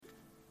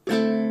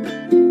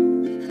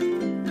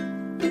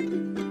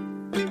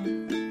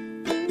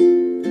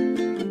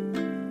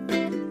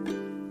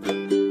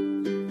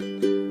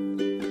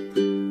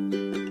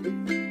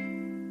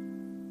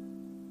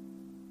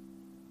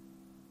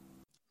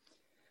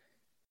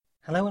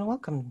Hello and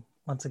welcome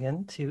once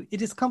again to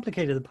It Is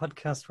Complicated, the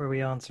podcast where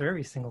we answer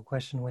every single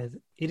question with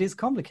It Is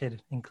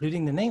Complicated,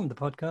 including the name of the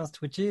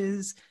podcast, which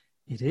is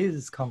It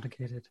Is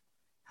Complicated.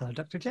 Hello,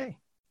 Dr. J.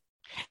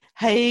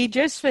 Hey,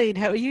 Josephine,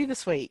 how are you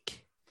this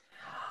week?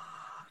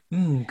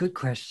 Good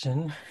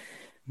question.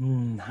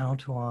 How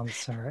to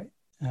answer it?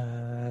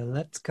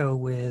 Let's go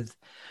with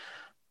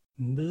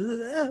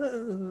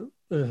that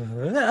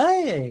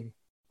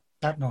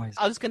noise.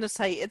 I was going to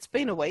say it's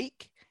been a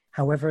week.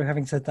 However,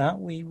 having said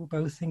that, we were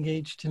both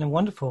engaged in a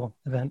wonderful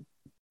event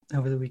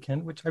over the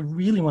weekend, which I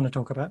really want to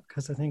talk about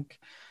because I think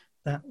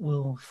that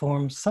will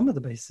form some of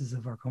the basis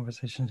of our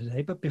conversation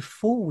today. But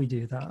before we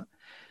do that,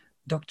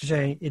 Dr.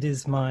 J, it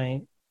is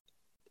my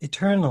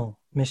eternal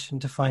mission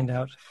to find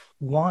out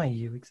why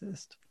you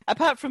exist.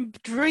 Apart from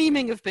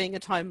dreaming of being a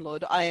Time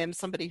Lord, I am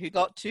somebody who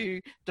got to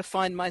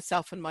define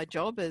myself and my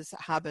job as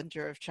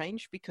harbinger of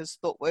change because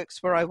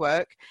ThoughtWorks, where I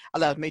work,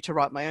 allowed me to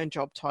write my own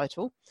job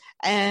title.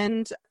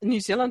 And New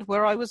Zealand,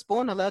 where I was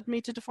born, allowed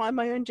me to define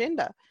my own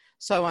gender.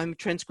 So I'm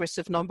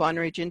transgressive,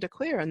 non-binary,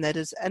 genderqueer, and that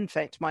is, in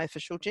fact, my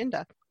official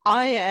gender.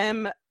 I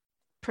am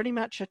pretty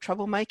much a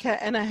troublemaker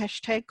and a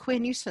hashtag queer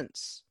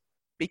nuisance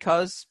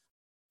because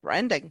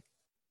branding.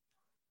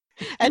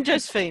 And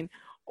Josephine,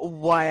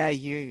 why are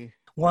you?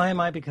 Why am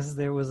I? Because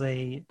there was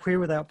a queer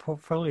without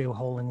portfolio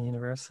hole in the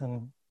universe,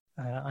 and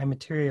I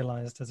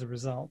materialized as a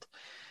result.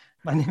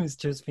 My name is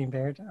Josephine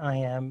Baird. I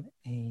am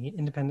an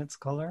independent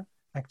scholar,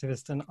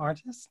 activist, and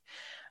artist.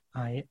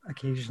 I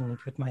occasionally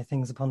put my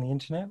things upon the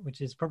internet, which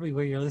is probably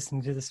where you're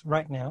listening to this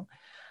right now.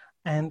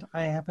 And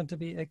I happen to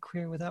be a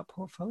queer without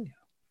portfolio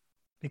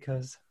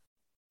because...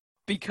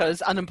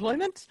 Because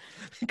unemployment?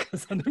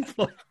 Because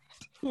unemployment.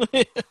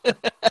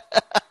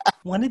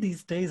 One of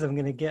these days I'm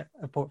going to get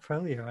a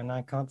portfolio and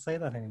I can't say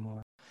that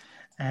anymore.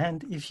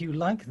 And if you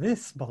like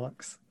this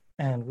bollocks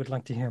and would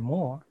like to hear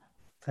more,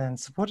 then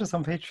support us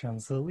on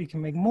Patreon so that we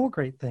can make more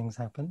great things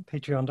happen.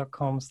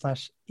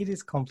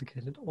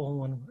 Patreon.com/itiscomplicated, all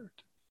one word.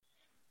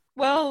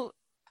 Well,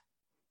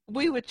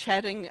 we were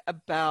chatting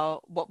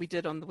about what we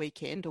did on the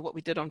weekend or what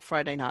we did on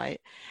Friday night.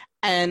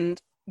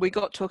 And we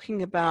got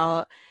talking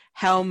about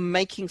how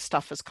making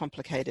stuff is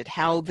complicated,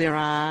 how there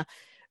are,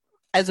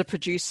 as a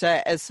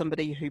producer, as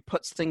somebody who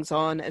puts things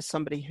on, as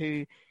somebody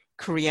who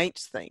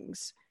creates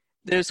things,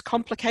 there's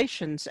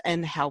complications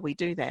in how we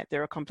do that.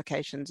 There are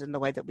complications in the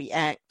way that we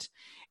act,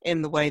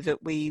 in the way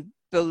that we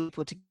build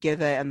people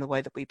together, and the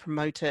way that we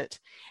promote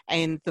it,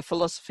 and the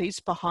philosophies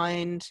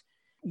behind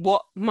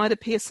what might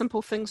appear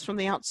simple things from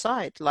the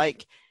outside,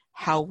 like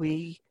how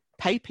we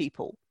pay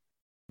people.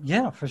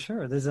 Yeah, for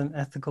sure. There's an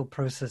ethical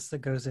process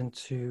that goes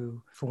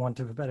into, for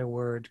want of a better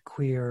word,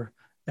 queer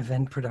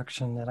event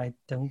production that I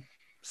don't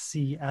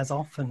see as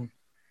often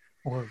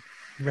or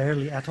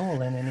rarely at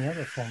all in any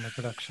other form of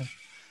production.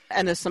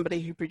 And as somebody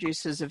who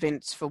produces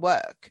events for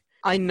work,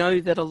 I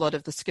know that a lot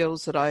of the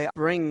skills that I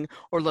bring,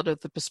 or a lot of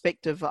the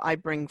perspective I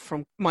bring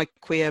from my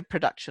queer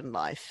production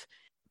life,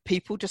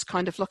 people just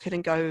kind of look at it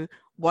and go,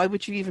 why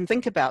would you even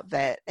think about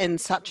that in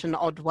such an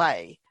odd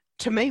way?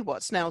 To me,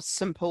 what's now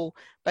simple,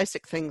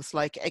 basic things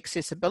like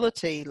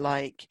accessibility,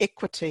 like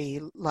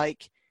equity,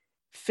 like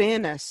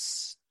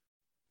fairness,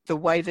 the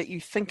way that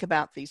you think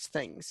about these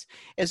things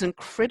is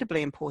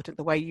incredibly important.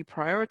 The way you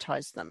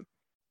prioritize them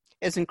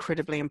is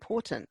incredibly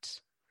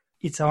important.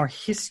 It's our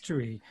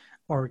history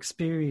or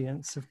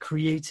experience of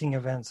creating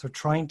events or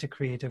trying to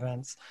create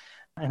events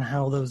and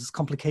how those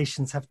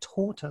complications have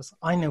taught us.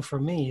 I know for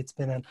me, it's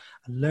been a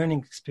learning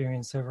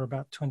experience over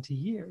about 20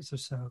 years or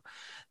so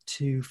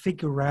to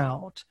figure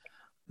out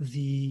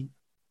the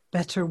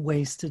better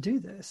ways to do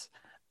this,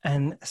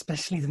 and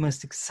especially the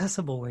most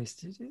accessible ways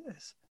to do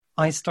this.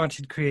 I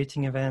started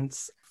creating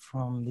events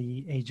from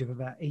the age of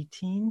about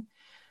 18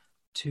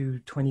 to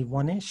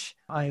 21-ish.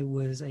 I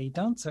was a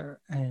dancer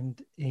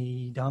and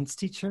a dance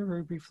teacher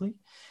very briefly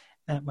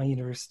at my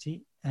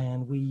university,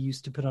 and we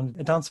used to put on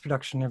a dance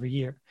production every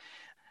year.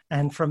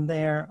 And from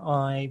there,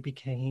 I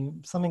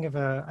became something of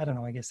a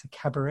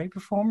cabaret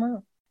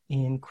performer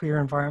in queer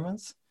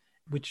environments,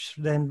 which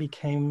then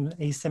became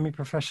a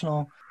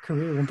semi-professional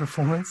career in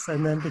performance,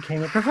 and then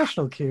became a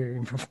professional career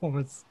in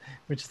performance,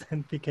 which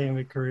then became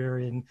a career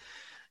in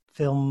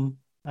film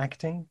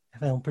acting,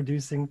 film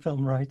producing,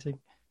 film writing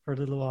for a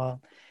little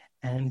while,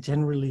 and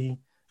generally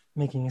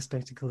making a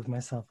spectacle of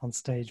myself on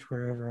stage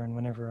wherever and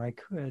whenever I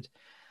could.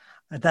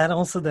 That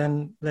also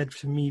then led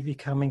to me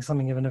becoming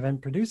something of an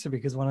event producer,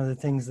 because one of the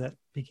things that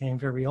became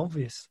very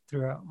obvious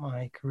throughout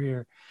my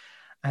career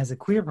as a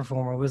queer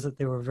performer was that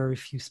there were very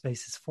few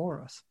spaces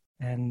for us.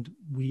 And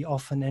we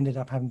often ended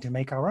up having to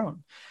make our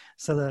own.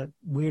 So that,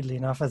 weirdly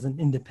enough, as an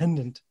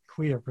independent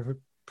queer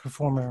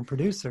performer and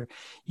producer,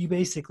 you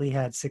basically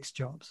had 6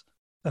 jobs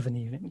of an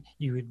evening.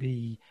 You would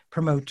be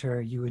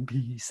promoter, you would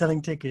be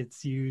selling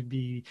tickets, you would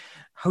be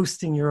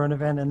hosting your own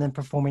event and then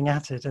performing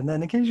at it, and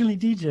then occasionally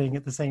DJing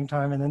at the same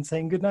time, and then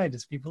saying goodnight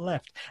as people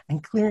left,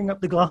 and clearing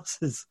up the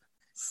glasses.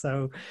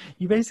 So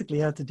you basically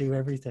had to do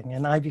everything.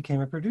 And I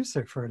became a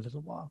producer for a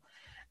little while.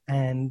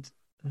 And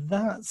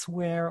that's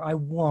where I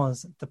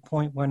was at the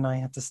point when I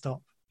had to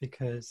stop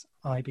because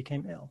I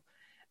became ill.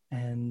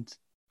 and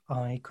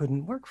I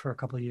couldn't work for a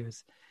couple of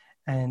years.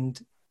 And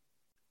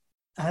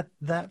at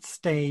that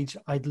stage,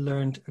 I'd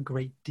learned a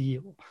great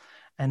deal.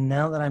 And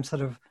now that I'm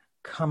sort of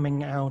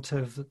coming out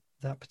of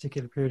that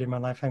particular period in my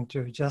life, having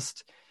to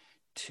adjust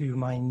to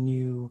my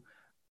new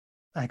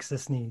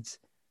access needs,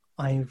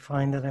 I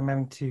find that I'm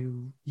having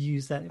to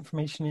use that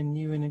information in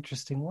new and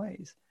interesting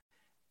ways.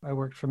 I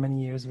worked for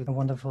many years with a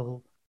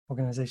wonderful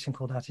organization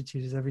called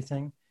Attitude is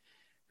Everything,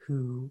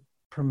 who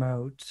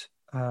promote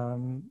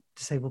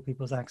disabled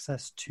people's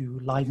access to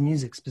live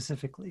music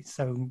specifically.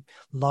 So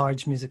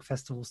large music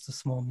festivals to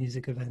small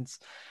music events.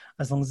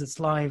 As long as it's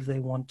live, they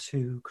want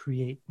to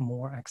create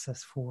more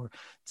access for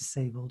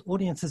disabled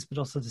audiences, but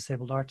also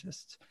disabled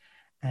artists.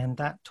 And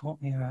that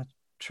taught me a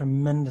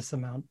tremendous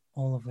amount,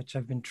 all of which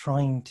I've been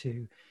trying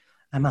to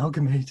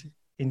amalgamate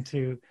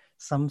into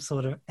some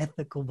sort of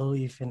ethical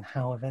belief in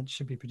how events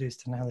should be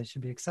produced and how they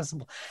should be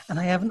accessible. And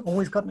I haven't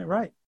always gotten it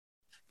right,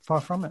 far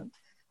from it.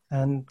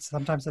 And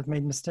sometimes I've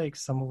made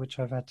mistakes, some of which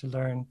I've had to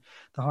learn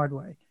the hard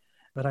way,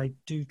 but I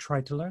do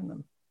try to learn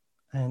them.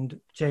 And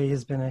Jay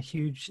has been a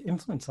huge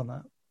influence on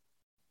that.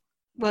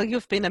 Well,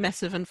 you've been a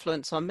massive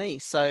influence on me.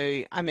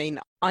 So, I mean,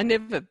 I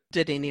never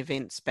did any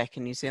events back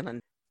in New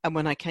Zealand. And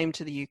when I came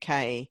to the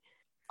UK,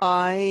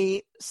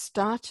 I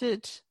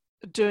started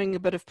doing a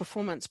bit of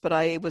performance, but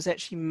I was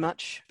actually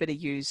much better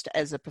used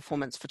as a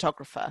performance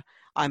photographer.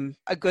 I'm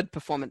a good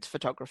performance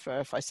photographer,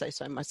 if I say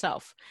so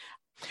myself.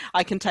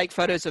 I can take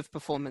photos of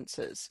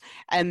performances,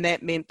 and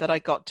that meant that I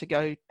got to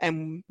go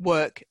and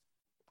work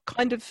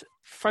kind of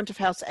front of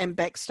house and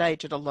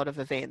backstage at a lot of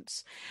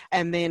events.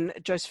 And then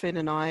Josephine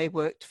and I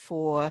worked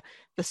for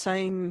the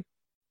same,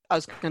 I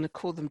was going to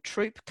call them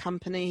troupe,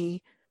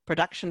 company,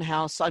 production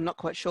house, I'm not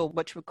quite sure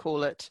what you would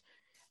call it,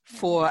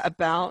 for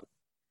about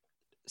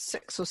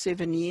 6 or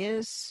 7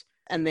 years.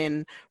 And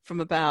then from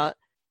about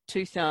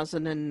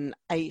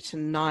 2008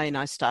 and 9,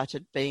 I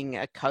started being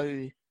a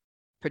co-producer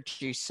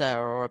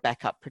or a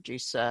backup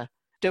producer,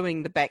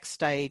 doing the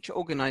backstage,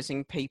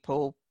 organizing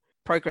people,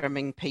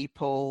 programming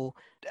people,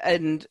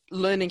 and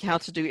learning how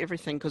to do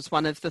everything. Because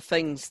one of the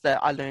things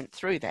that I learned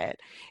through that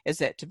is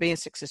that to be a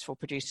successful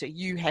producer,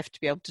 you have to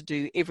be able to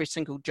do every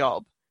single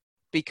job,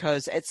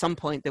 because at some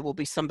point there will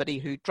be somebody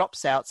who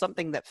drops out,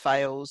 something that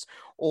fails,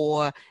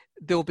 or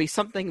there'll be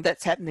something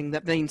that's happening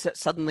that means that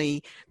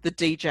suddenly the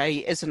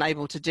DJ isn't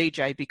able to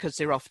DJ because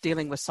they're off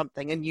dealing with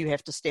something, and you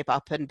have to step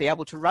up and be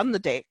able to run the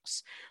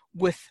decks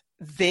with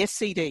their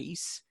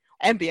CDs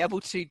and be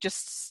able to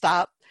just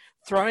start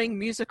throwing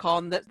music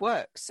on that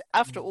works.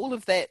 After all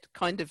of that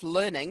kind of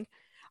learning,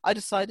 I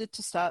decided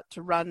to start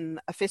to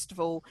run a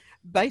festival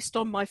based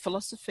on my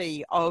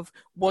philosophy of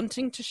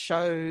wanting to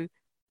show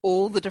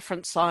all the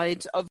different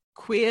sides of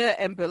queer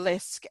and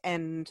burlesque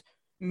and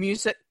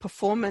music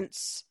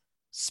performance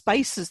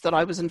spaces that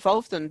I was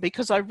involved in,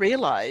 because I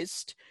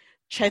realized,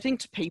 chatting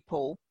to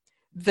people,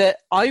 that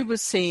I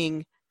was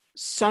seeing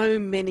so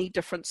many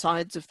different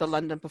sides of the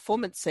London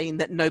performance scene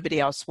that nobody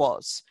else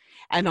was.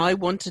 And I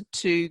wanted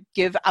to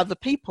give other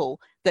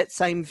people that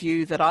same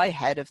view that I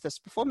had of this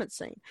performance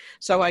scene.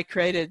 So I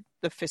created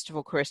the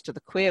festival Queerest of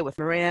the Queer with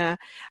Maria,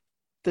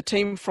 the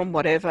team from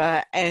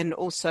Whatever, and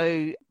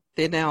also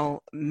they're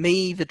now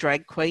me, the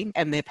drag queen,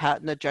 and their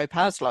partner, Joe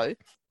Parslow.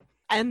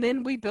 And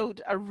then we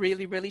built a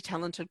really, really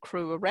talented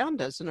crew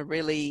around us and a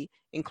really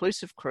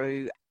inclusive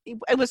crew.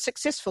 It was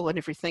successful and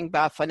everything,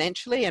 bar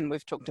financially, and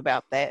we've talked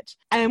about that.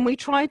 And we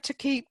tried to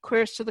keep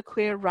Queerest of the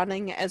Queer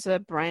running as a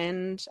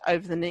brand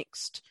over the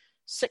next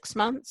 6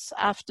 months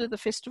after the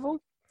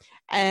festival.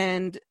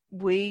 And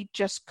we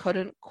just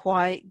couldn't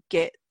quite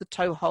get the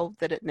toehold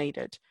that it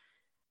needed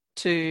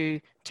to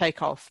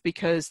take off,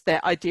 because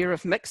that idea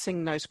of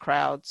mixing those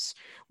crowds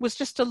was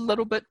just a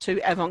little bit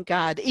too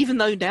avant-garde, even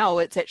though now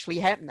it's actually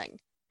happening.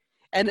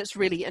 And it's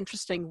really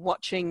interesting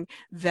watching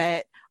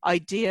that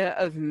idea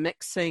of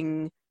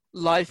mixing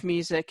live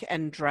music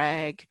and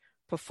drag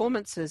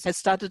performances has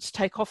started to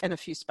take off in a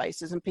few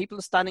spaces, and people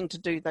are starting to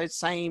do those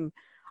same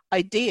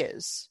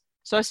ideas.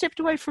 So I stepped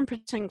away from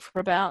producing for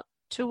about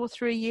 2 or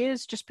 3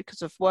 years just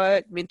because of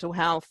work, mental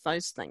health,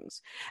 those things.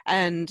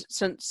 And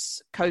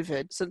since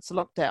COVID, since the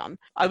lockdown,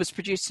 I was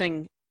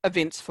producing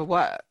events for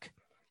work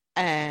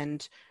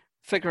and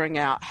figuring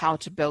out how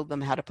to build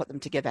them, how to put them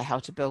together, how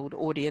to build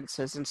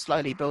audiences, and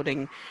slowly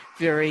building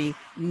very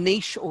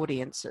niche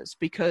audiences,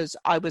 because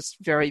I was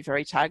very,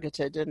 very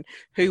targeted in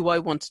who I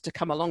wanted to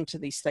come along to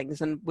these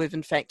things. And we've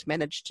in fact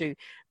managed to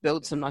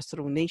build some nice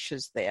little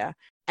niches there.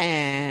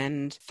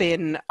 And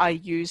then I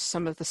used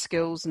some of the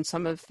skills and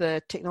some of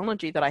the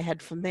technology that I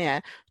had from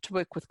there to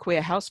work with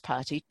Queer House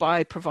Party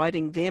by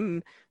providing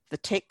them the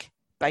tech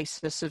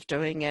basis of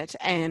doing it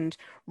and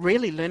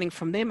really learning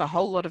from them a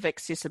whole lot of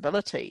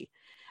accessibility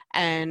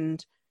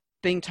and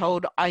being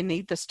told I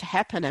need this to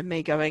happen, and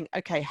me going,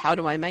 okay, how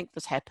do I make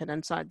this happen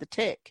inside the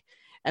tech?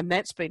 And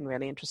that's been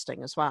really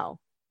interesting as well.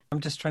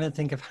 I'm just trying to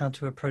think of how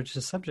to approach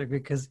the subject,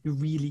 because it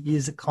really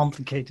is a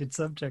complicated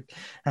subject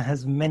and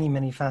has many,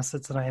 many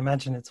facets. And I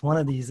imagine it's one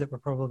of these that we're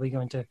probably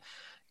going to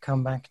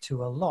come back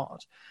to a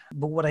lot.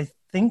 But what I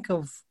think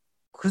of,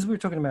 because we're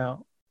talking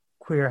about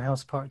queer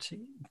house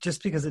party,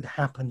 just because it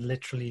happened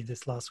literally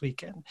this last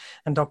weekend.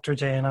 And Dr.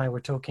 J and I were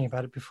talking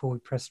about it before we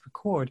pressed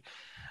record.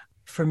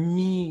 For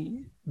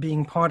me,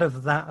 being part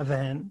of that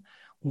event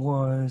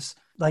was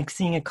like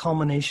seeing a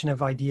culmination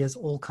of ideas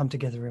all come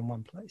together in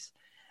one place.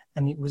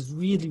 And it was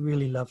really,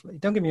 really lovely.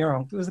 Don't get me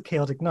wrong, it was a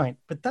chaotic night,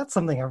 but that's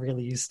something I'm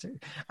really used to.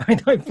 I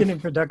mean, I've been in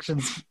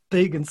productions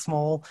big and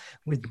small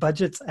with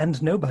budgets and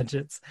no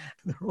budgets.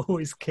 They're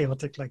always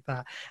chaotic like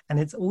that. And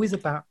it's always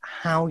about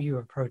how you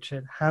approach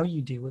it, how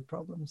you deal with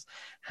problems,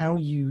 how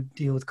you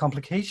deal with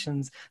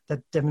complications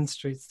that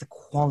demonstrates the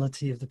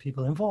quality of the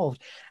people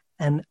involved.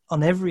 And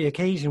on every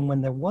occasion when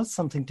there was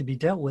something to be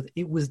dealt with,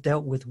 it was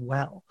dealt with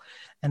well.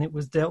 And it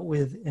was dealt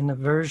with in a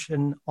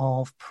version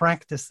of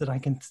practice that I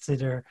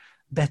consider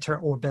better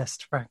or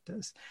best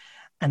practice.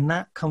 And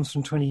that comes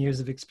from 20 years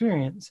of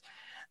experience.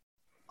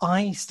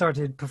 I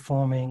started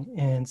performing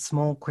in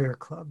small queer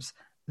clubs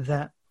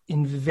that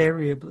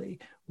invariably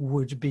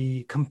would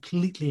be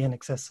completely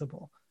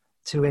inaccessible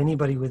to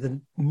anybody with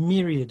a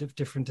myriad of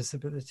different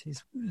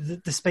disabilities.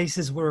 The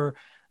spaces were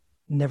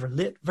never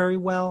lit very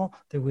well.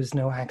 There was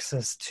no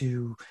access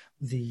to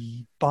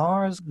the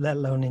bars, let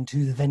alone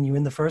into the venue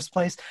in the first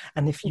place.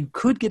 And if you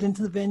could get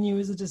into the venue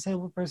as a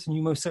disabled person,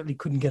 you most certainly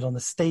couldn't get on the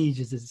stage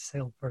as a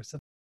disabled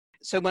person.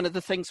 So one of the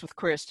things with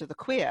Queerest to the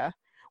Queer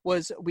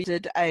was we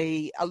did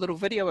a little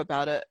video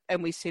about it,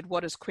 and we said,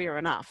 what is queer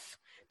enough?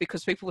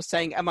 Because people were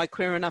saying, am I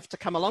queer enough to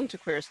come along to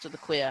Queerest to the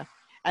Queer?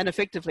 And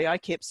effectively I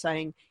kept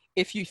saying,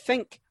 if you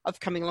think of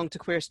coming along to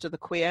Queerest to the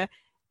Queer,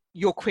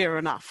 you're queer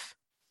enough,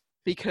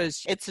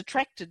 because it's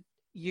attracted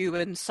you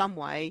in some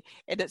way,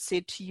 and it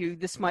said to you,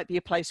 this might be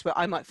a place where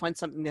I might find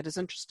something that is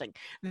interesting.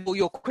 Or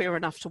you're queer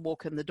enough to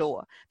walk in the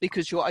door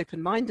because you're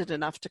open-minded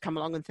enough to come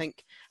along and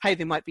think, hey,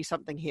 there might be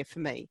something here for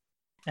me.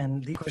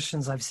 And the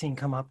questions I've seen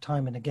come up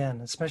time and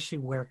again, especially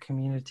where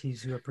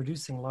communities who are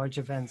producing large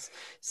events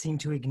seem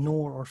to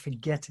ignore or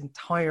forget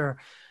entire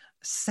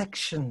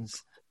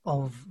sections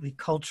of the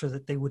culture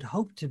that they would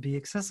hope to be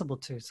accessible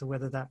to. So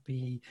whether that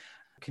be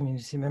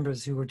community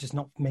members who are just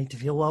not made to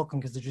feel welcome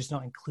because they're just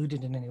not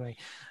included in any way.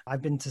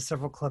 I've been to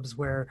several clubs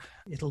where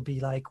it'll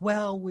be like,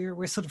 well,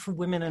 we're sort of for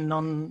women and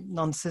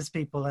non-cis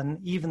people. And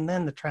even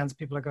then the trans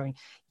people are going,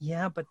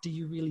 yeah, but do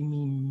you really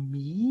mean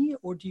me?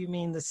 Or do you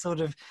mean the sort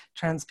of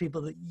trans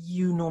people that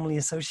you normally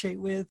associate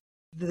with?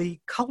 The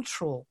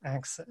cultural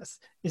access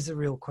is a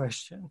real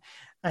question.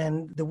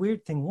 And the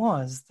weird thing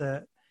was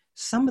that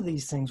some of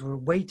these things were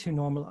way too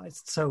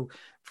normalized. So,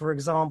 for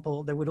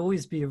example, there would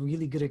always be a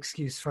really good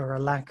excuse for a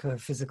lack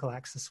of physical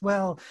access.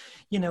 Well,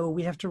 you know,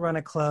 we have to run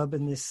a club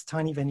in this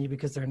tiny venue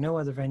because there are no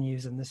other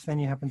venues and this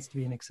venue happens to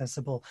be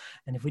inaccessible.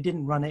 And if we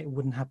didn't run it, it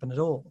wouldn't happen at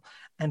all.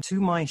 And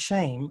to my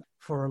shame,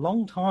 for a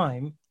long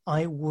time,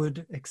 I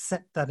would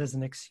accept that as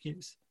an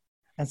excuse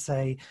and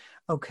say,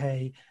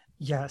 okay,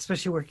 yeah,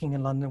 especially working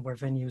in London where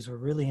venues were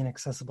really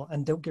inaccessible.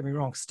 And don't get me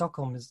wrong,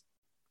 Stockholm is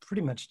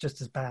pretty much just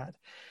as bad.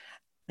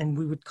 And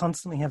we would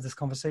constantly have this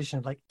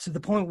conversation, like to the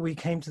point where we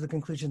came to the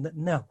conclusion that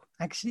no,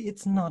 actually,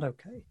 it's not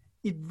okay.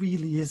 It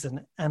really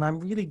isn't. And I'm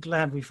really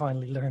glad we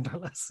finally learned our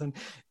lesson.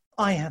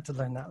 I had to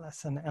learn that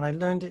lesson. And I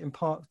learned it in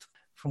part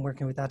from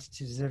working with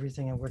Attitudes is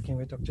Everything and working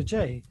with Dr.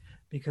 J,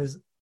 because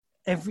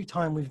every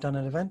time we've done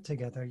an event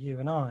together, you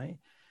and I,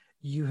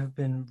 you have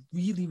been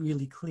really,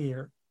 really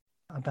clear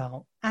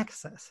about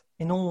access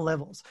in all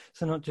levels.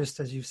 So not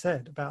just, as you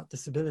said, about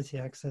disability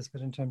access,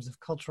 but in terms of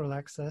cultural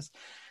access,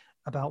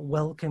 about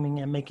welcoming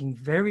and making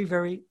very,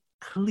 very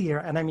clear,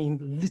 and I mean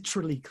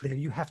literally clear,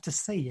 you have to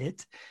say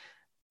it,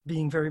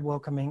 being very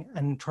welcoming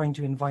and trying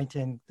to invite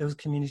in those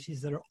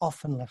communities that are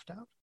often left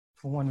out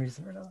for one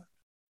reason or another.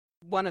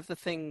 One of the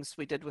things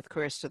we did with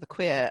Queerest to the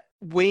Queer,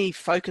 we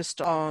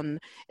focused on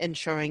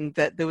ensuring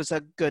that there was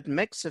a good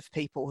mix of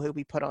people who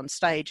we put on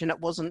stage, and it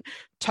wasn't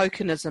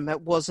tokenism.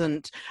 It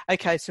wasn't,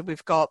 okay, so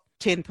we've got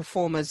 10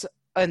 performers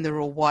and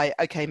they're all white.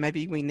 Okay,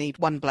 maybe we need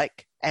one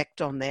black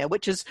act on there,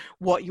 which is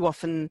what you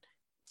often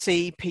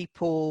see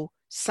people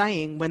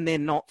saying when they're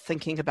not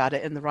thinking about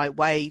it in the right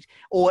way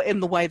or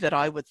in the way that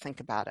I would think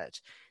about it.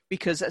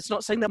 Because it's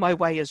not saying that my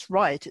way is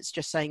right, it's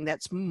just saying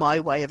that's my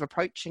way of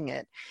approaching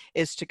it,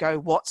 is to go,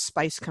 what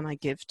space can I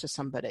give to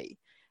somebody?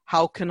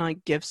 How can I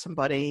give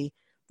somebody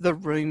the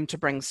room to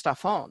bring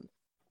stuff on?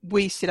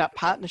 We set up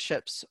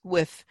partnerships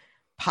with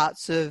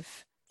parts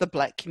of the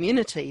Black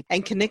community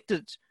and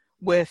connected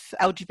with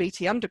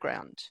LGBT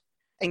Underground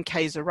and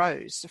Kaiser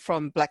Rose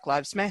from Black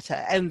Lives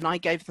Matter. And I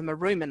gave them a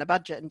room and a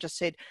budget and just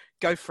said,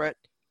 go for it,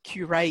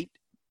 curate,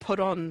 put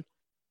on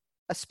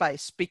a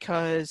space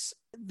because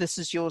this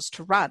is yours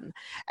to run.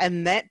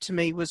 And that to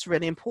me was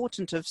really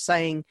important, of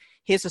saying,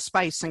 here's a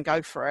space and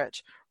go for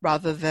it,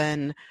 rather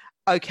than,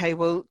 okay,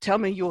 well, tell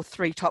me your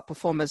 3 top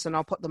performers and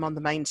I'll put them on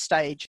the main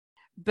stage.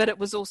 But it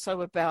was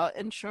also about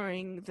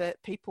ensuring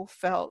that people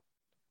felt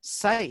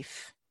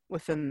safe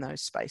within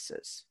those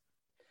spaces,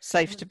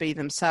 safe to be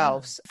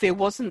themselves. There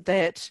wasn't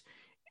that,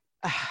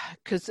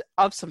 because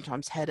I've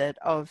sometimes had it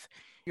of,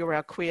 you're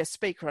our queer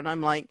speaker, and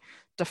I'm like,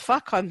 the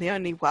fuck, I'm the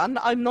only one.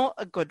 I'm not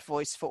a good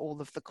voice for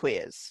all of the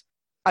queers.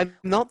 I'm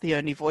not the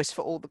only voice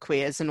for all the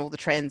queers and all the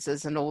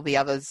transes and all the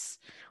others.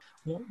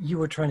 What you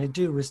were trying to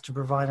do was to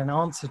provide an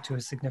answer to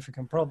a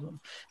significant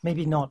problem.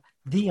 Maybe not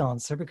the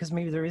answer, because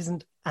maybe there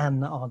isn't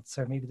an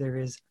answer. Maybe there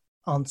is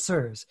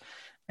answers.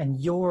 And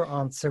your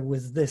answer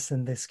was this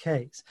in this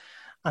case.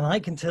 And I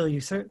can tell you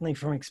certainly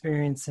from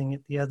experiencing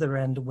at the other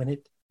end when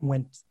it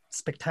went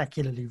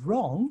spectacularly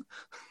wrong,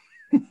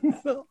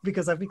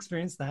 because I've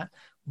experienced that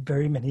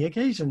very many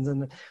occasions.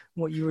 And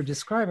what you were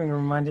describing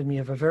reminded me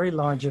of a very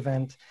large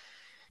event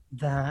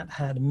that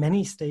had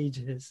many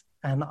stages,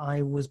 and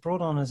I was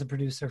brought on as a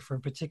producer for a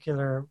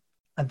particular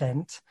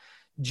event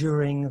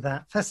during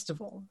that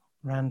festival,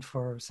 ran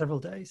for several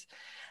days.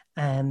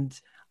 And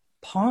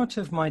part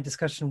of my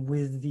discussion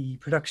with the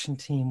production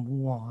team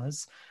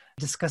was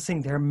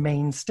discussing their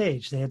main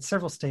stage. They had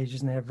several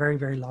stages and they had a very,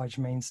 very large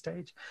main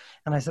stage.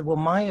 And I said, well,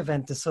 my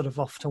event is sort of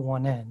off to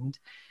one end.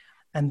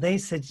 And they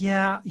said,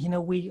 yeah,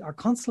 we are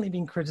constantly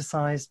being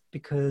criticized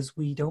because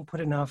we don't put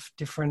enough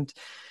different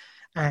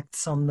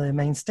acts on the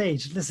main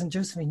stage. Listen,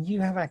 Josephine,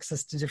 you have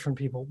access to different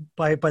people.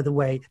 By the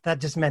way, that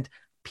just meant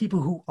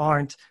people who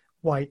aren't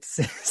white,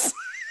 cis,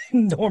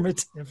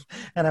 normative.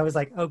 And I was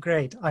like, oh,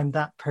 great, I'm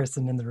that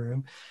person in the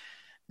room.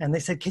 And they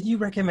said, can you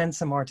recommend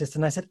some artists?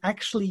 And I said,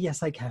 actually,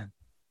 yes, I can.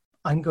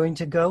 I'm going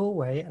to go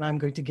away and I'm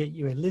going to get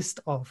you a list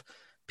of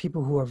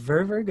people who are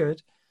very, very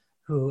good,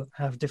 who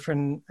have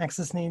different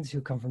access needs,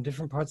 who come from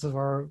different parts of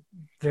our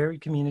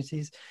varied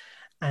communities,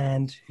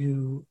 and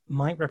who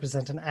might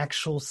represent an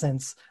actual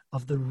sense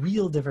of the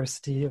real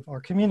diversity of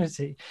our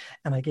community.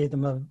 And I gave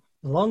them a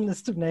long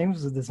list of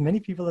names with as many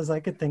people as I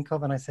could think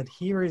of. And I said,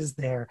 here is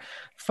their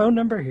phone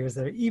number, here's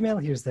their email,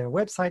 here's their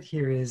website,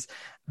 here is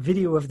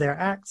video of their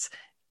acts.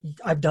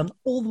 I've done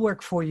all the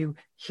work for you.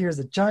 Here's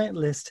a giant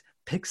list.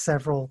 Pick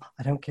several.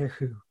 I don't care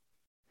who.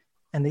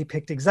 And they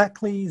picked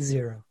exactly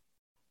 0.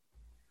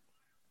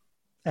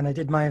 And I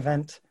did my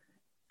event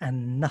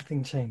and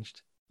nothing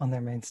changed on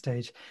their main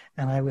stage.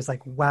 And I was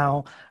like,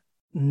 wow,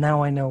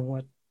 now I know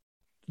what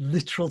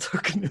literal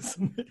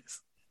tokenism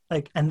is.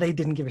 And they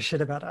didn't give a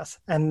shit about us.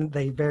 And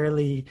they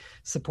barely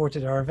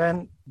supported our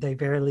event. They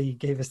barely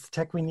gave us the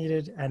tech we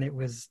needed. And it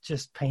was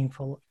just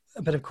painful.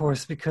 But of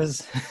course,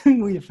 because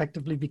we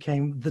effectively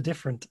became the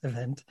different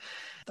event,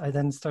 I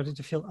then started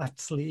to feel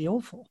absolutely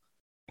awful.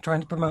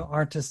 Trying to promote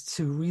artists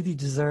who really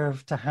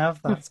deserve to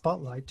have that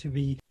spotlight, to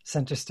be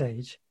center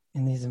stage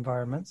in these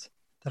environments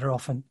that are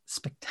often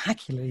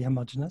spectacularly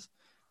homogenous.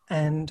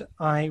 And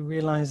I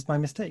realized my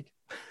mistake.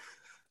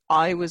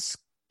 I was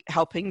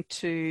helping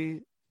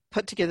to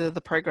put together the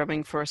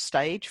programming for a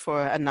stage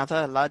for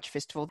another large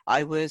festival.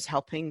 I was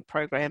helping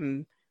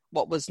program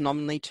what was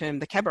nominally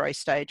termed the cabaret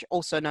stage,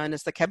 also known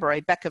as the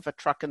cabaret back of a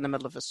truck in the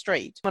middle of a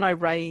street. When I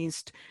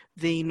raised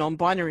the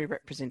non-binary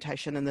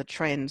representation and the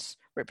trans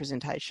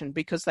representation,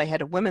 because they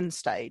had a women's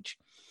stage,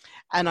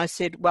 and I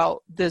said,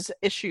 well, there's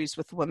issues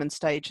with the women's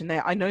stage, and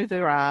I know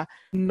there are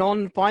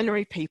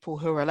non-binary people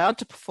who are allowed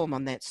to perform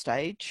on that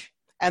stage,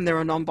 and there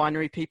are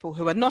non-binary people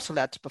who are not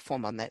allowed to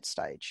perform on that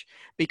stage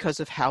because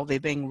of how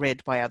they're being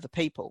read by other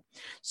people.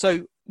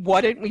 So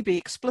why don't we be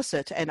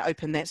explicit and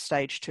open that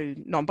stage to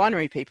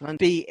non-binary people and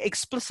be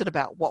explicit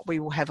about what we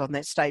will have on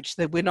that stage,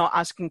 so that we're not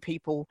asking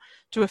people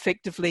to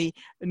effectively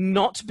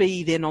not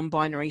be their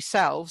non-binary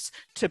selves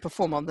to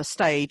perform on the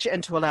stage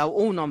and to allow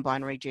all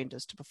non-binary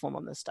genders to perform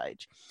on the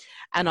stage.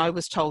 And I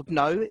was told,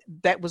 no,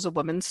 that was a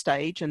women's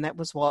stage and that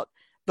was what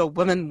the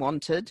women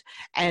wanted.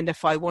 And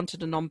if I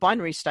wanted a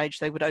non-binary stage,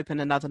 they would open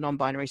another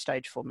non-binary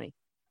stage for me.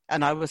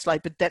 And I was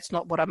like, but that's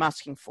not what I'm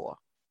asking for.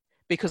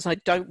 Because I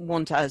don't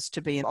want us to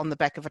be on the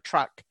back of a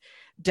truck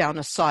down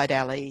a side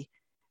alley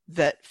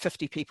that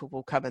 50 people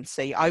will come and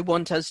see. I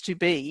want us to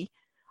be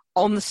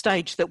on the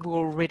stage that we're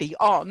already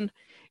on,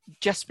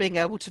 just being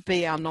able to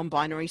be our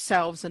non-binary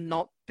selves and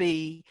not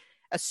be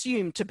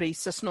assumed to be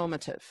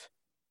cisnormative.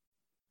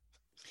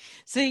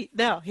 See,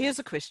 now here's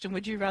a question.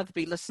 Would you rather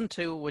be listened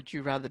to or would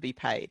you rather be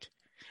paid?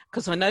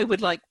 Because I know we'd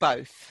like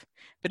both,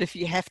 but if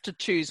you have to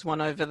choose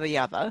one over the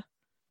other.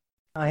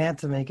 I had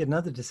to make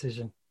another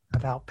decision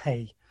about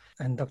pay.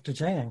 And Dr.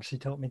 J actually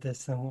taught me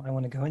this, and I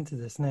want to go into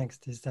this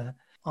next, is that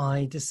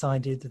I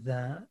decided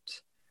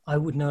that I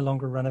would no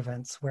longer run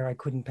events where I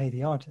couldn't pay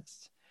the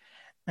artists.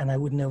 And I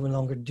would no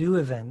longer do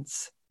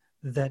events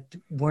that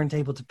weren't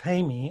able to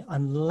pay me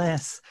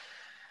unless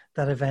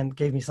that event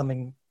gave me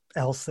something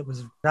else that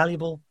was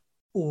valuable,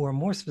 or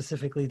more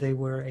specifically, they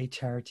were a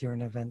charity or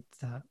an event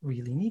that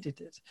really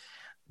needed it.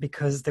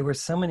 Because there were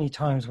so many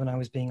times when I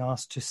was being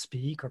asked to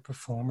speak or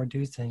perform or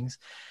do things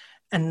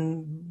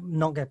and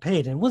not get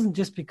paid. And it wasn't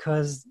just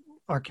because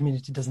our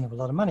community doesn't have a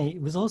lot of money.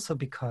 It was also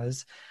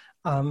because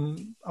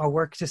our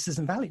work just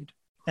isn't valued.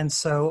 And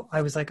so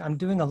I was like, I'm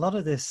doing a lot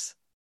of this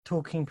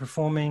talking,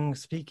 performing,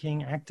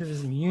 speaking,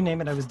 activism, you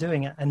name it, I was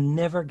doing it and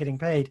never getting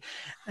paid.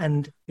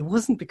 And it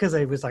wasn't because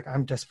I was like,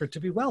 I'm desperate to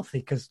be wealthy,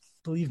 because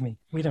believe me,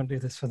 we don't do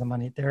this for the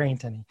money. There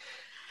ain't any.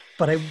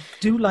 But I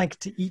do like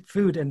to eat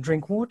food and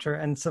drink water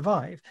and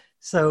survive.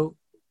 So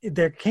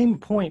there came a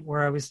point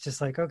where I was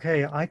just like,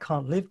 okay, I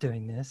can't live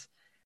doing this.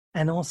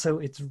 And also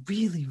it's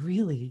really,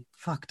 really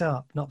fucked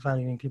up not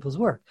valuing people's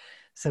work.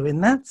 So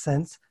in that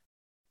sense,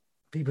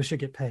 people should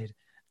get paid.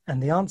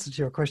 And the answer to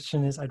your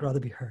question is, I'd rather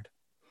be heard.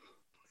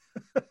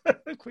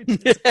 Which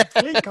is a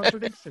complete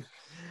contradiction.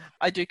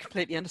 I do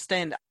completely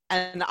understand.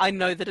 And I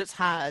know that it's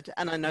hard,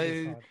 and I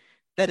know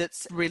that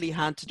it's really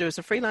hard to do as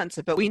a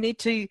freelancer, but we need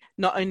to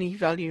not only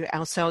value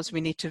ourselves,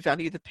 we need to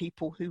value the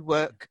people who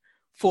work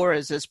for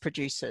us as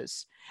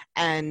producers.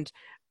 And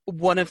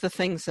one of the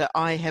things that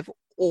I have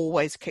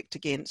always kicked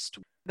against,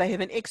 they have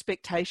an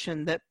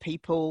expectation that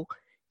people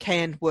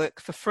can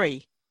work for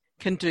free,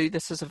 can do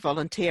this as a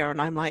volunteer.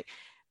 And I'm like,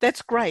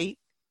 that's great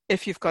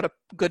if you've got a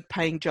good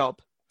paying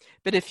job.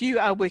 But if you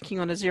are working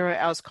on a 0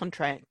 hours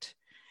contract,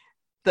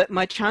 that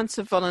my chance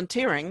of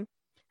volunteering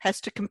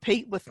has to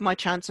compete with my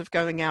chance of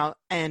going out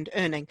and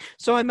earning.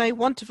 So I may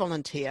want to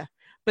volunteer,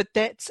 but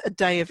that's a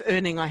day of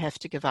earning I have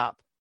to give up.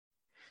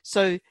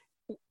 So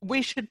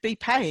we should be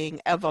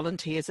paying our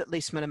volunteers at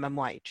least minimum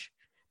wage,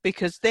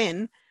 because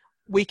then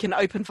we can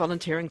open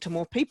volunteering to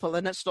more people,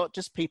 and it's not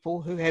just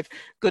people who have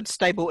good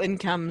stable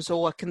incomes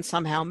or can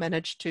somehow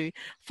manage to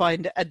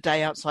find a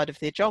day outside of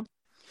their job.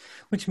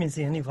 Which means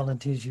the only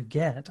volunteers you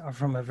get are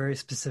from a very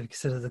specific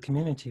set of the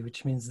community,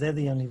 which means they're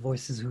the only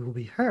voices who will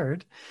be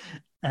heard.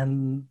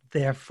 And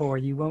therefore,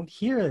 you won't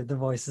hear the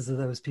voices of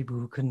those people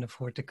who couldn't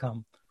afford to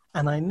come.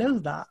 And I know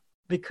that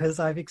because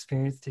I've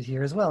experienced it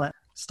here as well.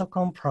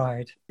 Stockholm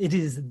Pride, it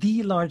is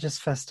the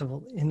largest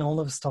festival in all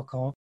of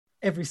Stockholm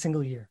every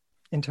single year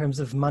in terms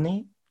of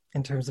money,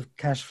 in terms of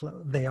cash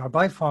flow. They are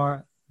by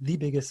far the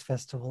biggest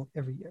festival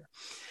every year.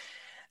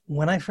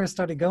 When I first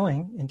started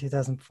going in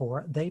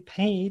 2004, they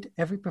paid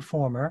every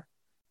performer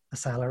a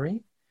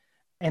salary,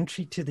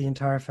 entry to the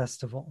entire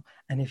festival.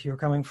 And if you're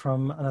coming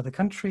from another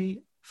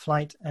country,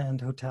 flight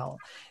and hotel.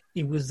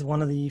 It was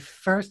the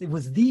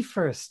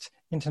first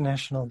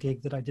international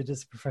gig that I did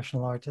as a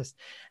professional artist.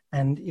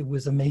 And it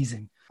was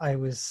amazing. I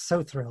was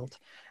so thrilled.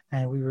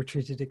 And we were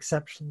treated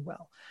exceptionally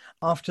well.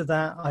 After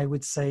that, I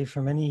would say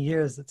for many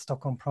years that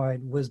Stockholm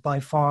Pride was by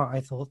far, I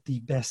thought, the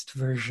best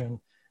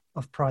version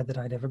of Pride that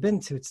I'd ever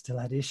been to. It still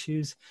had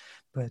issues,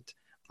 but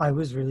I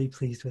was really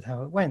pleased with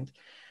how it went.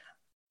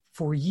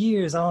 For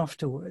years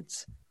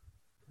afterwards,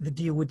 the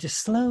deal would just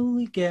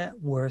slowly get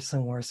worse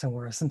and worse and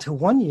worse until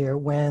one year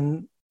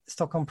when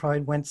Stockholm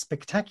Pride went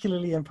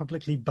spectacularly and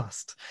publicly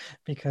bust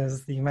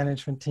because the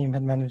management team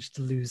had managed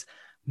to lose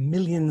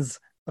millions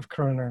of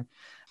kroner,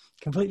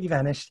 completely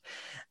vanished,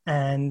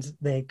 and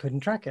they couldn't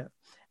track it.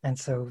 And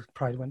so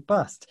Pride went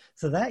bust.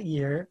 So that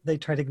year, they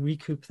tried to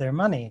recoup their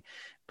money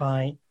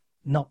by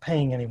not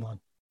paying anyone,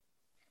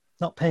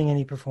 not paying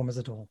any performers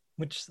at all,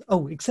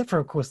 except for,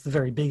 of course, the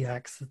very big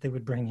acts that they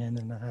would bring in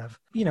and have.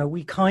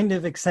 We kind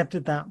of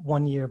accepted that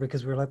one year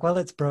because we were like, well,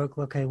 it's broke.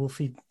 Okay, we'll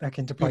feed back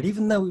into Pride,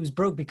 even though it was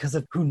broke because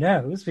of who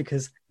knows,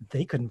 because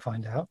they couldn't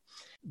find out.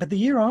 But the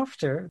year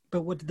after,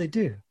 what did they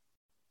do?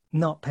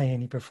 Not pay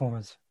any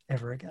performers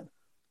ever again,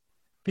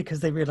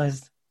 because they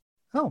realized,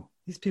 oh,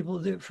 these people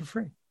will do it for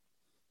free.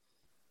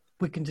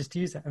 We can just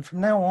use that. And from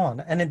now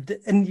on, and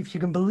if you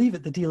can believe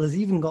it, the deal has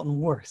even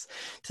gotten worse,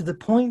 to the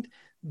point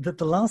that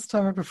the last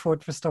time I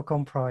performed for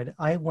Stockholm Pride,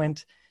 I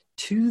went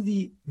to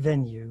the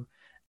venue.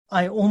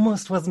 I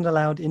almost wasn't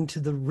allowed into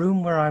the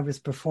room where I was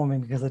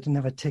performing because I didn't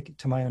have a ticket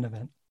to my own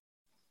event.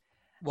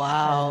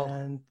 Wow.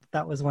 And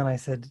that was when I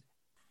said,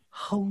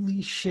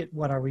 holy shit,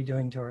 what are we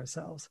doing to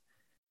ourselves?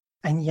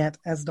 And yet,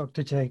 as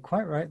Dr. J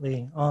quite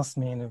rightly asked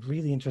me in a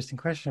really interesting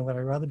question, would I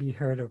rather be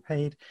heard or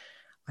paid?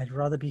 I'd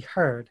rather be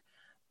heard.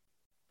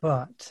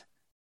 But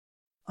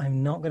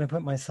I'm not going to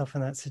put myself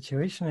in that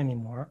situation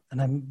anymore, and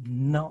I'm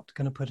not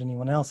going to put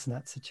anyone else in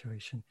that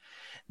situation.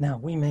 Now,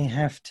 we may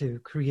have to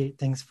create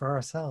things for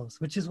ourselves,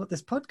 which is what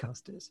this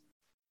podcast is,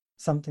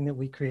 something that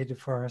we created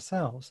for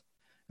ourselves,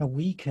 and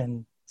we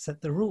can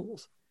set the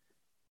rules.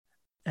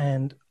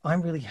 And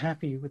I'm really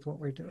happy with what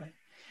we're doing.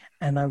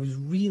 And I was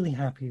really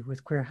happy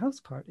with Queer House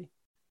Party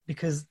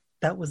because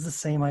that was the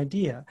same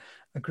idea,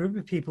 a group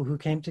of people who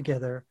came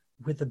together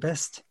with the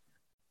best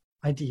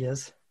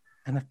ideas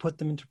and have put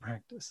them into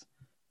practice.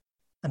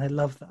 And I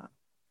love that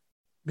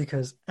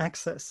because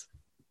access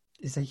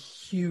is a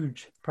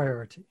huge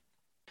priority.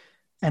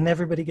 And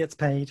everybody gets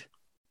paid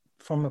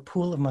from a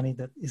pool of money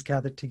that is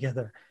gathered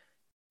together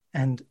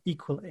and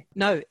equally.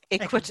 No,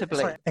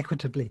 equitably.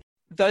 Equitably.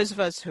 Those of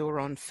us who are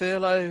on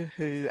furlough,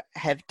 who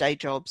have day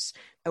jobs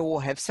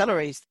or have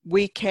salaries,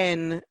 we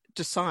can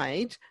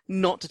decide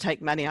not to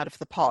take money out of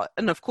the pot.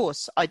 And of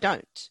course, I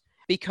don't,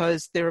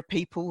 because there are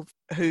people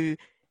who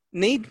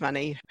need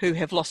money, who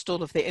have lost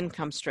all of their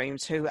income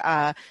streams, who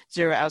are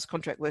 0 hours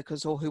contract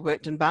workers or who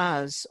worked in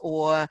bars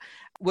or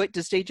worked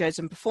as DJs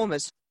and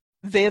performers.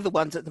 They're the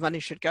ones that the money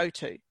should go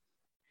to.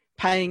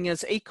 Paying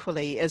us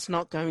equally is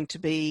not going to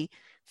be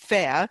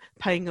fair.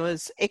 Paying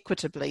us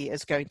equitably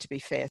is going to be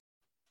fair.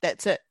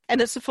 That's it.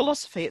 And it's a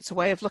philosophy. It's a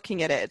way of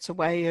looking at it. It's a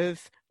way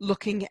of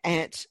looking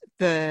at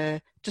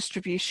the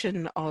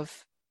distribution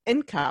of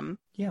income.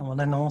 Yeah, well,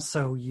 and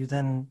also you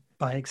then,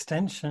 by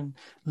extension,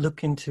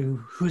 look into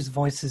whose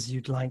voices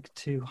you'd like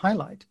to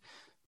highlight.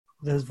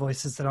 those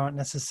voices that aren't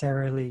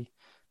necessarily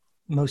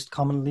most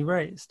commonly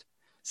raised.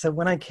 So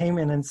when I came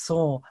in and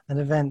saw an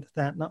event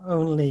that not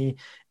only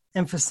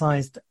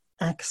emphasized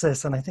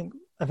access, and I think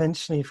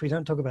eventually, if we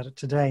don't talk about it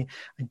today,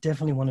 I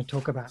definitely want to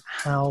talk about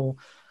how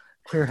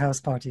Queer House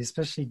Party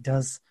especially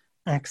does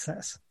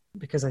access,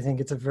 because I think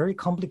it's a very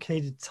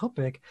complicated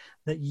topic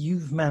that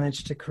you've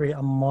managed to create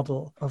a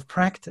model of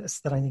practice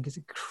that I think is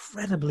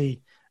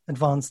incredibly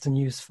advanced and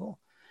useful.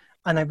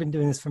 And I've been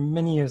doing this for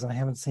many years and I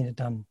haven't seen it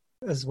done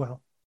as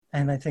well.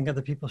 And I think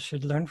other people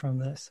should learn from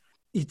this.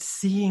 It's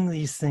seeing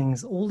these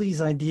things, all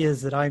these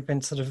ideas that I've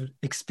been sort of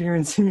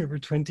experiencing over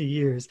 20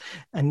 years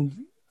and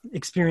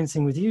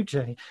experiencing with you,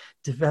 Jay,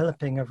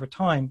 developing over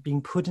time,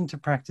 being put into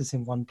practice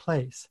in one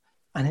place.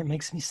 And it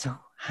makes me so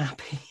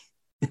happy.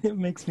 It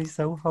makes me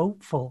so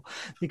hopeful,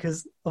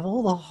 because of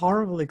all the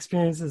horrible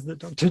experiences that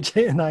Dr.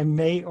 Jay and I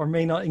may or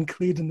may not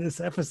include in this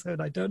episode,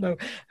 I don't know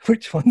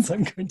which ones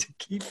I'm going to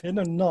keep in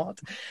or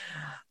not.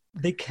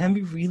 They can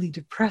be really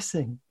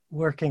depressing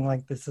working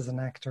like this as an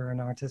actor or an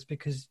artist,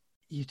 because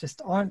you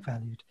just aren't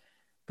valued.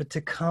 But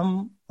to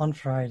come on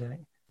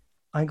Friday,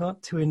 I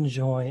got to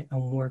enjoy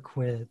and work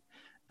with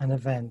an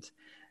event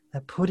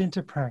that put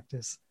into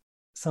practice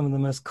some of the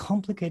most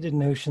complicated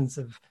notions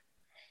of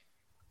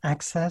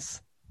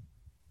access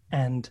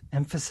and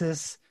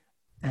emphasis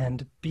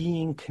and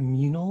being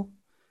communal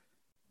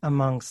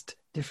amongst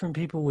different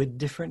people with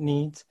different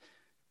needs,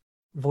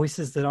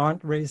 voices that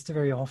aren't raised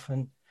very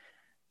often.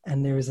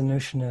 And there is a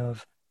notion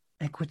of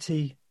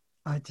equity.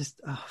 I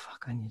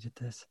needed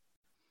this.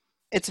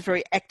 It's a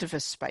very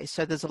activist space.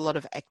 So there's a lot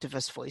of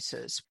activist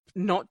voices,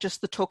 not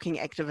just the talking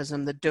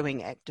activism, the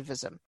doing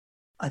activism.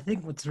 I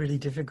think what's really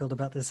difficult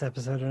about this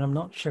episode, and I'm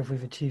not sure if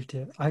we've achieved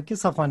it, I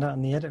guess I'll find out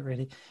in the edit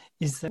really,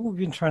 is that what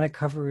we've been trying to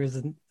cover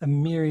is a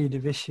myriad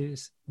of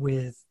issues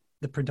with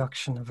the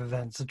production of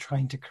events or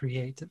trying to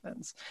create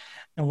events.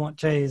 And what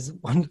Jay has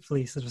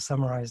wonderfully sort of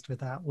summarized with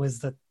that was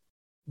that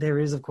there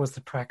is, of course,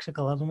 the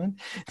practical element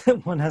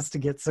that one has to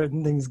get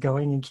certain things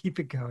going and keep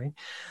it going.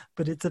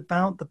 But it's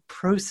about the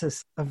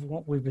process of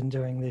what we've been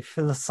doing, the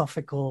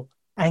philosophical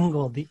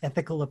angle, the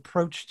ethical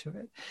approach to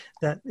it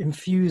that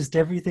infused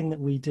everything that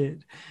we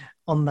did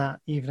on that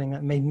evening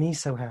that made me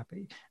so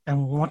happy.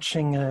 And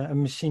watching a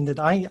machine that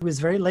I was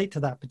very late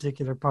to that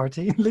particular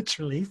party,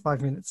 literally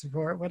 5 minutes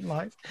before it went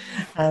live.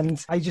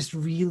 And I just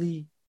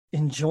really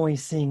enjoy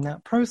seeing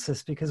that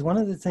process, because one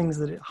of the things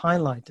that it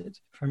highlighted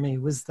for me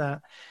was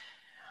that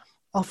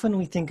often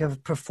we think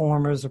of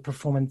performers or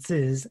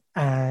performances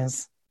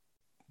as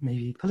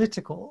maybe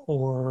political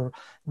or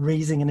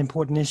raising an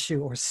important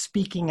issue or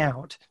speaking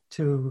out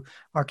to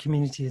our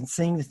community and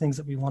saying the things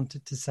that we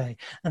wanted to say.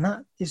 And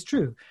that is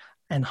true.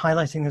 And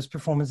highlighting those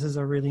performances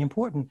are really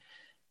important.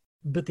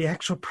 But the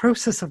actual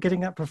process of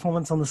getting that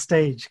performance on the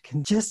stage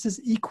can just as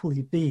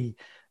equally be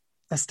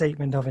a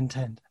statement of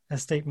intent, a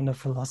statement of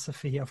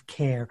philosophy, of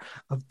care,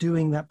 of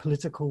doing that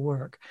political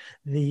work.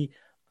 The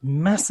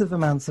massive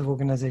amounts of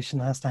organization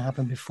that has to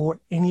happen before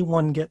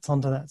anyone gets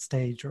onto that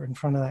stage or in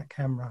front of that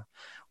camera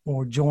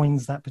or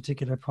joins that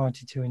particular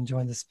party to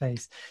enjoy the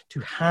space, to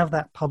have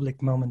that public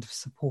moment of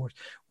support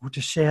or to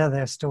share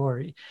their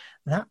story.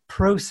 That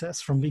process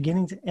from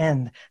beginning to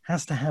end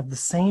has to have the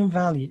same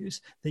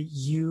values that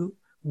you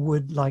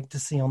would like to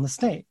see on the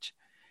stage.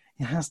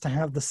 It has to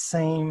have the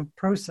same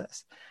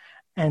process.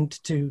 And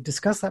to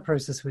discuss that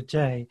process with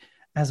Jay,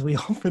 as we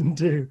often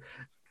do,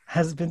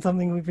 has been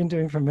something we've been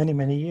doing for many,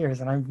 many years.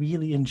 And I'm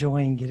really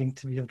enjoying getting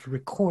to be able to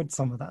record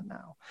some of that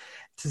now,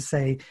 to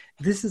say,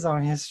 this is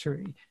our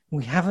history.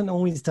 We haven't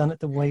always done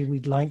it the way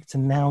we'd like to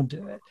now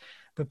do it.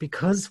 But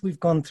because we've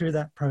gone through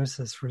that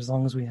process for as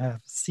long as we have,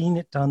 seen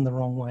it done the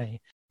wrong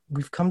way,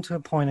 we've come to a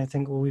point, I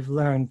think, where we've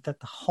learned that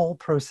the whole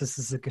process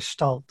as a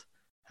gestalt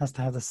has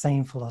to have the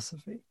same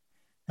philosophy.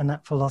 And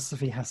that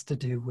philosophy has to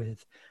do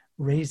with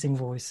raising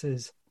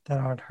voices that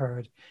aren't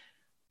heard,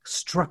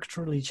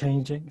 structurally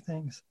changing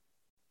things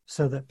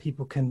so that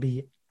people can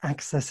be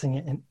accessing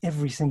it in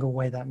every single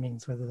way that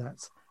means, whether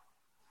that's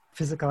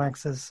physical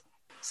access,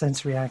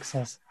 sensory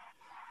access,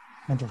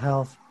 mental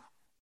health,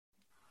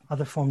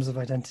 other forms of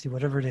identity,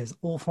 whatever it is,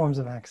 all forms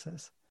of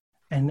access.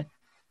 And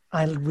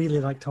I really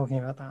like talking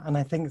about that. And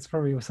I think it's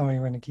probably something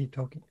we're going to keep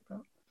talking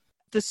about.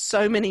 There's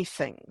so many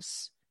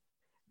things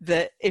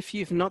that if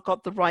you've not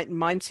got the right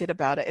mindset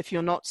about it, if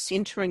you're not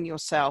centering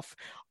yourself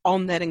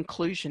on that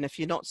inclusion, if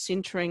you're not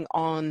centering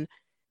on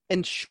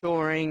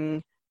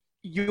ensuring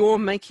you're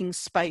making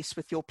space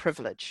with your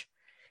privilege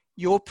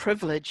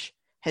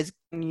has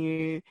given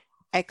you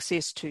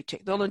access to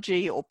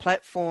technology or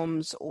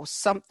platforms or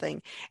something,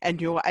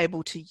 and you're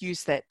able to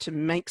use that to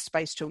make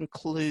space to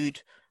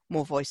include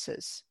more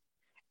voices.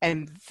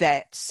 And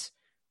that's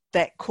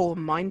that core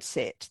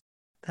mindset.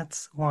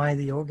 That's why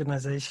the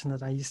organization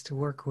that I used to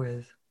work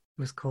with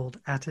was called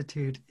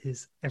Attitude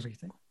is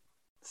Everything.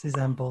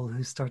 Suzanne Boll,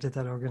 who started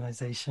that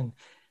organization,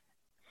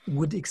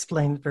 would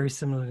explain it very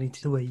similarly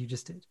to the way you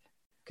just did.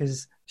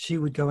 because she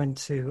would go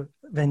into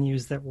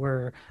venues that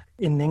were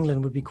in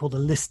England would be called a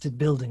listed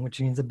building,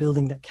 which means a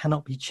building that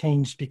cannot be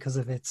changed because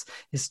of its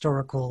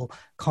historical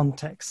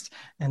context.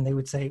 And they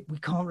would say, we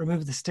can't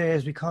remove the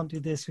stairs, we can't do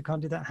this, we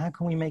can't do that. How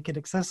can we make it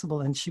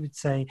accessible? And she would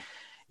say,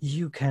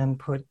 you can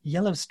put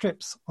yellow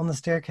strips on the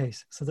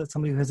staircase so that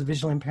somebody who has a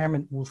visual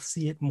impairment will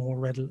see it more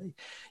readily.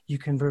 You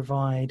can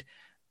provide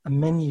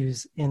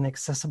menus in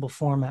accessible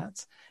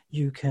formats.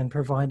 You can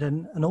provide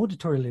an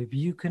auditory loop.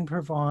 You can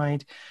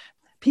provide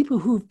people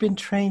who've been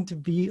trained to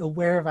be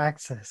aware of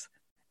access,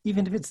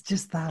 even if it's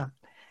just that,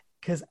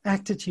 because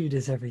attitude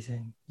is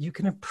everything. You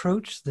can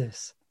approach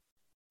this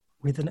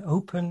with an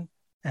open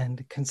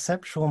and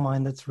conceptual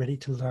mind that's ready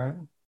to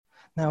learn.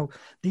 Now,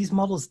 these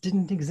models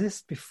didn't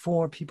exist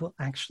before people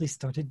actually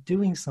started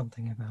doing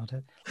something about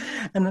it.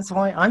 And that's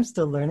why I'm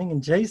still learning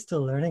and Jay's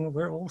still learning, and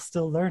we're all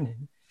still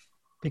learning,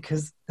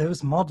 because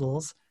those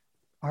models,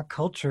 our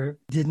culture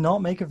did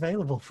not make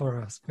available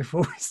for us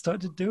before we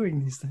started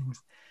doing these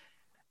things.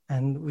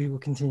 And we will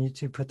continue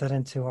to put that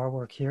into our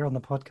work here on the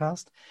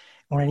podcast,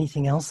 or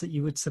anything else that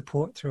you would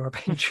support through our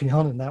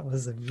Patreon. And that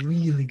was a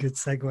really good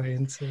segue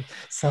into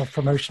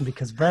self-promotion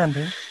because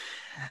branding.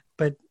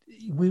 But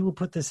we will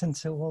put this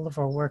into all of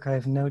our work, I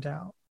have no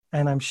doubt.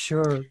 And I'm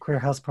sure Queer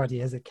House Party,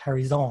 as it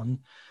carries on,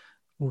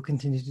 will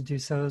continue to do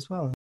so as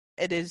well.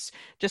 It is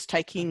just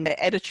taking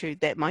that attitude,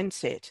 that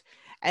mindset,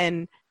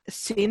 and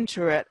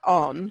center it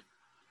on,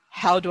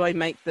 how do I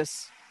make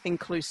this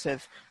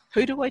inclusive?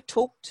 Who do I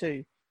talk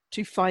to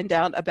find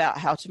out about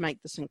how to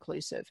make this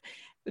inclusive?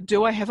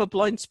 Do I have a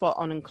blind spot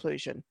on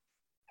inclusion?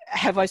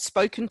 Have I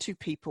spoken to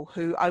people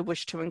who I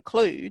wish to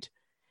include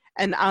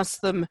and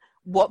asked them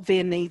what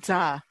their needs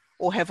are?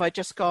 Or have I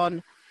just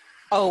gone,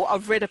 oh,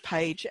 I've read a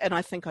page and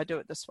I think I do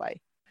it this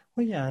way?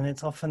 Well, yeah, and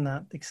it's often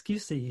that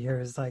excuse that you hear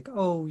is like,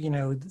 oh, you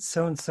know,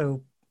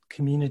 so-and-so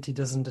community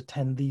doesn't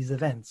attend these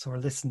events or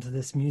listen to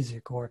this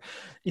music or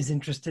is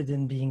interested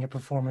in being a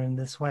performer in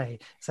this way.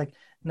 It's like,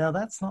 no,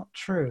 that's not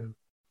true.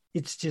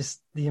 It's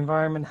just the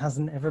environment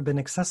hasn't ever been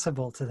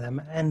accessible to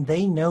them, and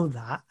they know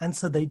that, and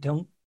so they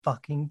don't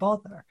fucking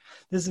bother.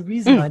 There's a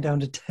reason I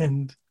don't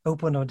attend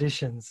open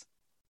auditions,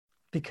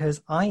 because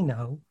I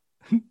know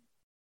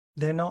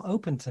they're not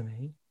open to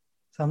me,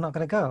 so I'm not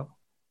going to go.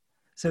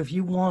 So if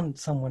you want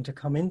someone to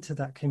come into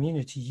that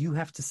community, you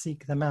have to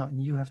seek them out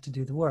and you have to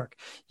do the work.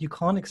 You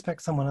can't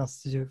expect someone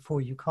else to do it for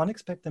you. You can't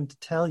expect them to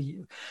tell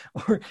you,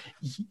 or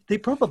they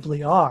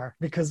probably are,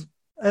 because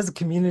as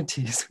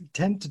communities, we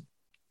tend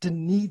to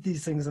need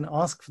these things and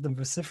ask for them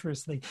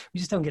vociferously. We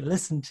just don't get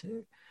listened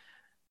to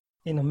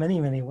in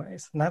many, many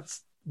ways. And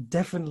that's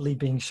definitely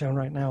being shown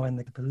right now in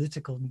the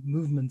political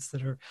movements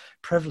that are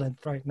prevalent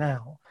right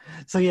now.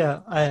 So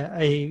yeah,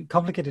 a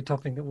complicated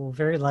topic that will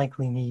very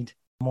likely need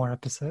more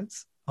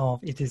episodes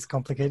of It Is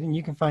Complicated. And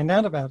you can find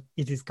out about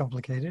It Is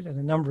Complicated in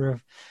a number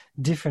of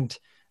different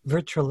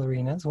virtual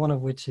arenas, one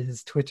of which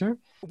is Twitter.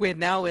 We're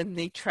now in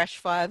the trash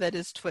fire that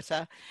is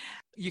Twitter.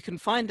 You can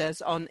find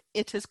us on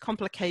It Is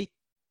Complicated,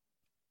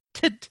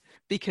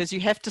 because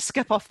you have to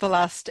skip off the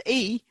last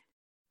E,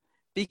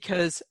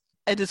 because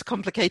It Is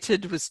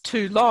Complicated was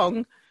too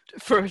long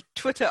for a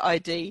Twitter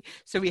ID,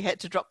 so we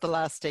had to drop the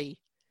last E.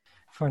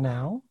 For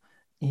now,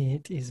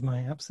 it is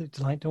my absolute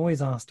delight to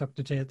always ask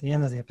Dr. J at the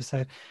end of the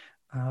episode,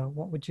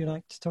 what would you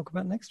like to talk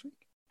about next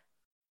week?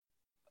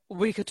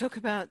 We could talk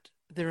about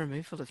the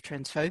removal of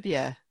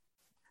transphobia,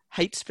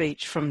 hate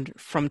speech from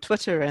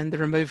Twitter, and the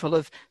removal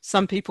of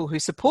some people who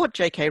support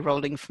J.K.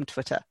 Rowling from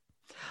Twitter.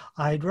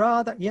 I'd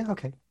rather, yeah,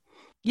 okay.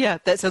 Yeah,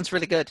 that sounds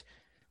really good.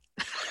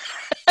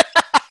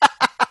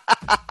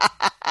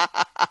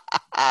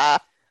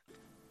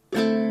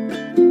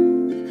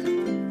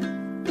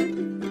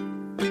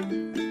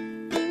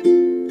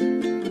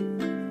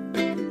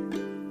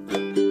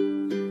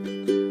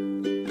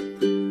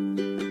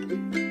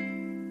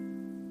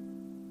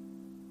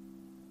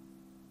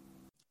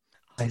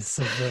 I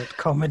subvert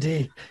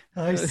comedy.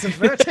 I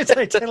subvert it,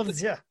 I tell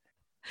you.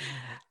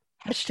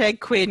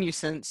 Hashtag queer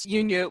nuisance.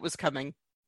 You knew it was coming.